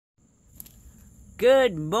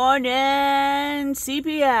Good morning,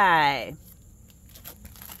 CPI.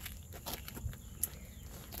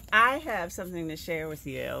 I have something to share with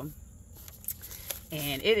you,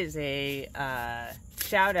 and it is a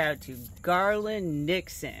shout out to Garland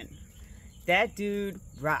Nixon. That dude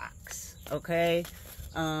rocks, okay?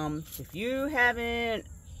 If you haven't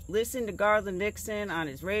listened to Garland Nixon on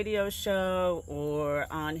his radio show or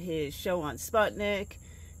on his show on Sputnik,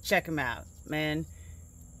 check him out, man.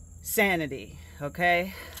 Sanity,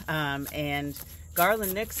 okay? And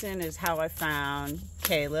Garland Nixon is how I found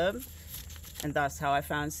Caleb, and thus how I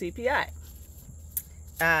found CPI.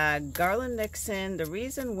 Garland Nixon, the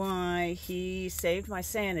reason why he saved my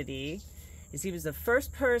sanity is he was the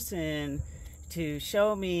first person to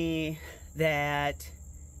show me that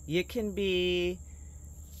you can be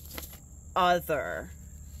other,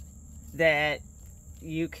 that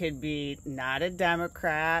you could be not a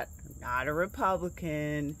Democrat, not a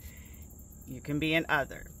Republican, you can be an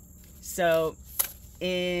other. So,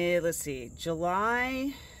 let's see,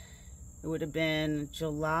 July, it would have been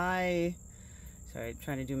July, sorry,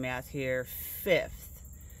 trying to do math here, 5th.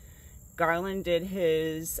 Garland did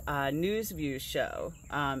his News View show.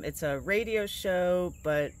 It's a radio show,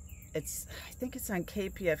 but I think it's on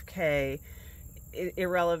KPFK.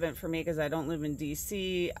 Irrelevant for me because I don't live in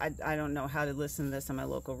DC. I don't know how to listen to this on my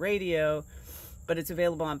local radio, but it's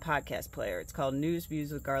available on Podcast Player. It's called News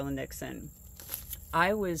Views with Garland Nixon.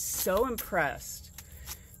 I was so impressed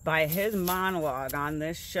by his monologue on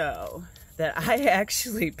this show that I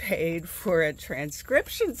actually paid for a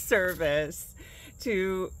transcription service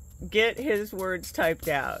to get his words typed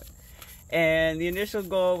out. And the initial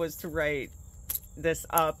goal was to write this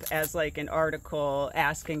up as like an article,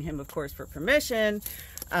 asking him, of course, for permission.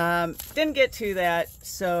 Didn't get to that,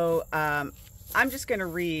 so I'm just going to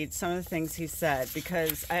read some of the things he said,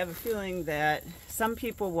 because I have a feeling that some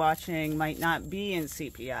people watching might not be in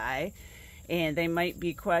CPI, and they might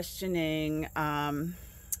be questioning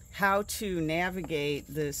how to navigate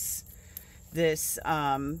this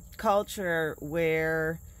culture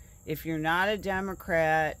where if you're not a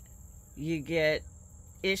Democrat, you get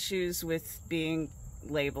issues with being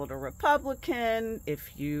labeled a Republican.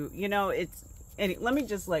 If let me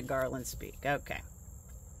just let Garland speak. Okay.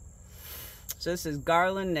 So this is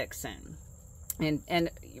Garland Nixon.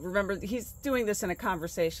 And remember, he's doing this in a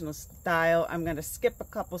conversational style. I'm going to skip a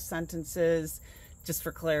couple sentences just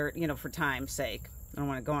for clarity, for time's sake. I don't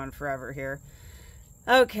want to go on forever here.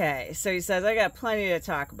 Okay. So he says, I got plenty to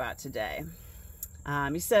talk about today.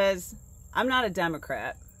 He says, I'm not a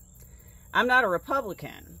Democrat. I'm not a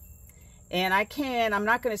Republican, and I'm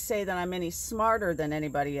not going to say that I'm any smarter than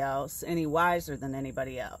anybody else, any wiser than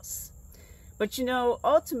anybody else. But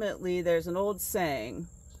ultimately there's an old saying,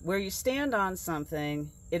 where you stand on something,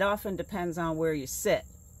 it often depends on where you sit,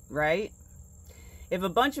 right? If a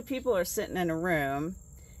bunch of people are sitting in a room,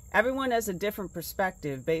 everyone has a different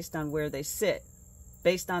perspective based on where they sit,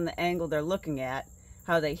 based on the angle they're looking at,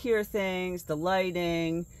 how they hear things, the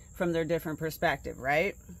lighting, from their different perspective,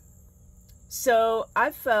 right? So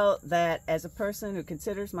I felt that as a person who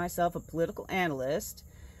considers myself a political analyst,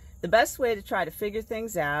 the best way to try to figure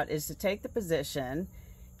things out is to take the position,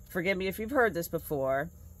 forgive me if you've heard this before,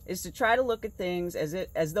 is to try to look at things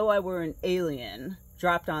as though I were an alien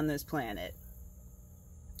dropped on this planet.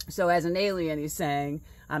 So as an alien, he's saying,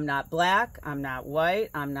 I'm not black, I'm not white,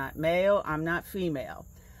 I'm not male, I'm not female.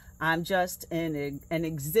 I'm just an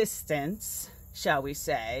existence, shall we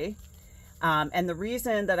say. And the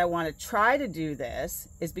reason that I want to try to do this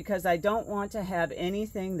is because I don't want to have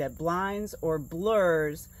anything that blinds or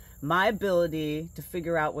blurs my ability to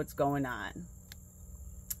figure out what's going on.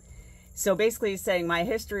 So basically he's saying my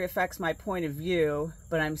history affects my point of view,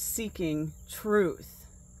 but I'm seeking truth.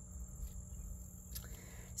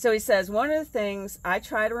 So he says, one of the things I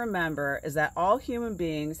try to remember is that all human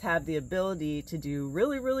beings have the ability to do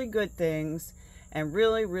really, really good things and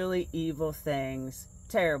really, really evil things,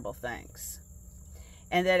 terrible things.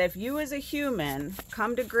 And that if you as a human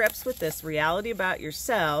come to grips with this reality about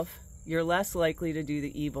yourself, you're less likely to do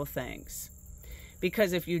the evil things.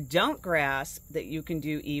 Because if you don't grasp that you can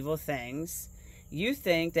do evil things, you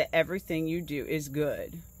think that everything you do is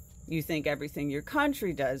good. You think everything your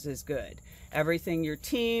country does is good. Everything your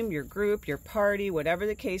team, your group, your party, whatever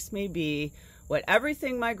the case may be,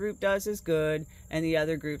 everything my group does is good and the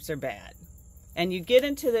other groups are bad. And you get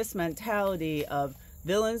into this mentality of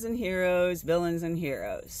villains and heroes, villains and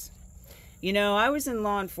heroes. I was in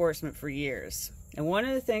law enforcement for years. And one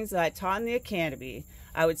of the things that I taught in the academy,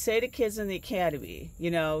 I would say to kids in the academy,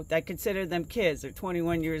 I consider them kids, they're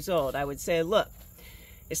 21 years old. I would say, look,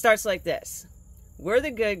 it starts like this. We're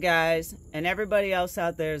the good guys, and everybody else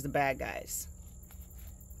out there is the bad guys.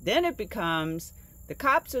 Then it becomes the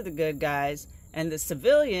cops are the good guys and the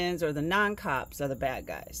civilians or the non-cops are the bad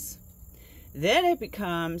guys. Then it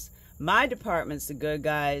becomes my department's the good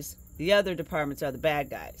guys, the other departments are the bad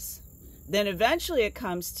guys. Then eventually it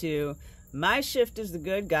comes to my shift is the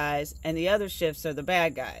good guys and the other shifts are the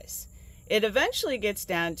bad guys. It eventually gets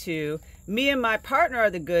down to me and my partner are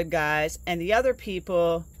the good guys and the other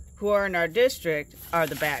people who are in our district are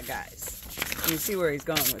the bad guys. You see where he's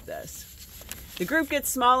going with this. The group gets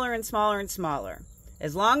smaller and smaller and smaller.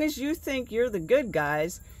 As long as you think you're the good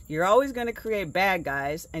guys, you're always going to create bad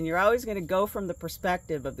guys, and you're always going to go from the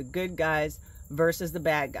perspective of the good guys versus the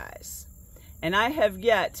bad guys. And I have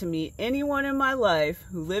yet to meet anyone in my life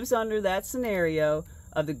who lives under that scenario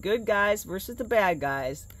of the good guys versus the bad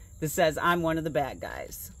guys that says I'm one of the bad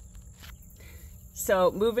guys.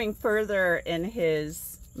 So moving further in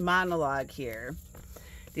his monologue here,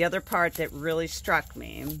 the other part that really struck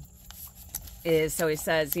me is, so he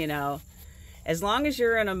says, you know, as long as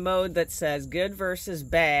you're in a mode that says good versus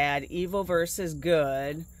bad, evil versus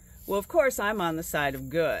good, well, of course, I'm on the side of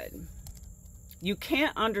good. You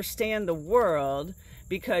can't understand the world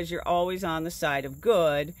because you're always on the side of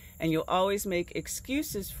good, and you'll always make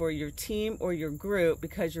excuses for your team or your group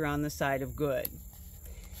because you're on the side of good.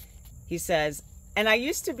 He says, and I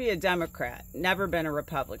used to be a Democrat, never been a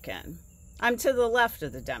Republican. I'm to the left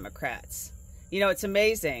of the Democrats. You know, it's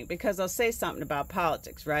amazing because I'll say something about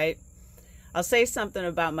politics, right? I'll say something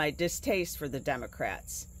about my distaste for the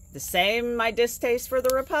Democrats. The same my distaste for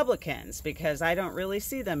the Republicans, because I don't really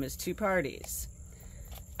see them as two parties.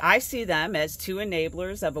 I see them as two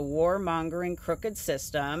enablers of a warmongering, crooked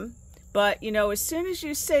system. But, you know, as soon as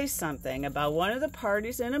you say something about one of the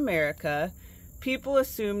parties in America, people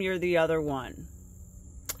assume you're the other one.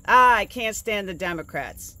 Ah, I can't stand the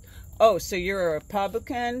Democrats. Oh, so you're a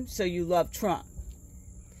Republican, so you love Trump.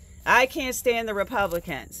 I can't stand the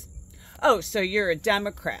Republicans. Oh, so you're a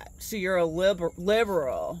Democrat, so you're a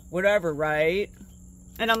liberal, whatever, right?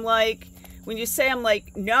 And I'm like, when you say, I'm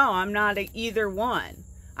like, no, I'm not either one.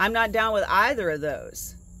 I'm not down with either of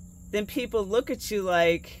those. Then people look at you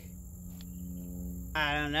like,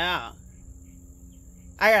 I don't know.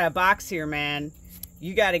 I got a box here, man.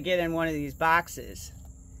 You got to get in one of these boxes.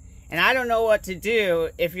 And I don't know what to do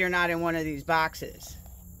if you're not in one of these boxes.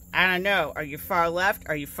 I don't know. Are you far left?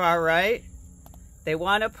 Are you far right? They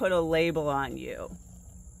want to put a label on you.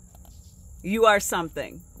 You are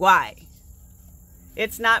something. Why?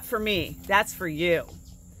 It's not for me. That's for you.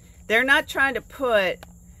 They're not trying to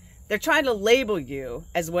they're trying to label you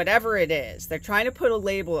as whatever it is. They're trying to put a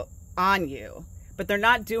label on you, but they're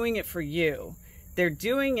not doing it for you. They're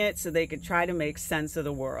doing it so they can try to make sense of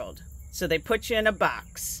the world. So they put you in a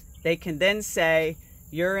box. They can then say,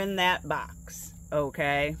 you're in that box.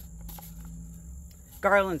 Okay?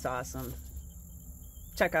 Garland's awesome.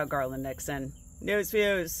 Check out Garland Nixon. News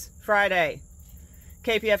Views, Friday.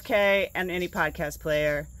 KPFK and any podcast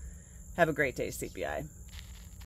player. Have a great day, CPI.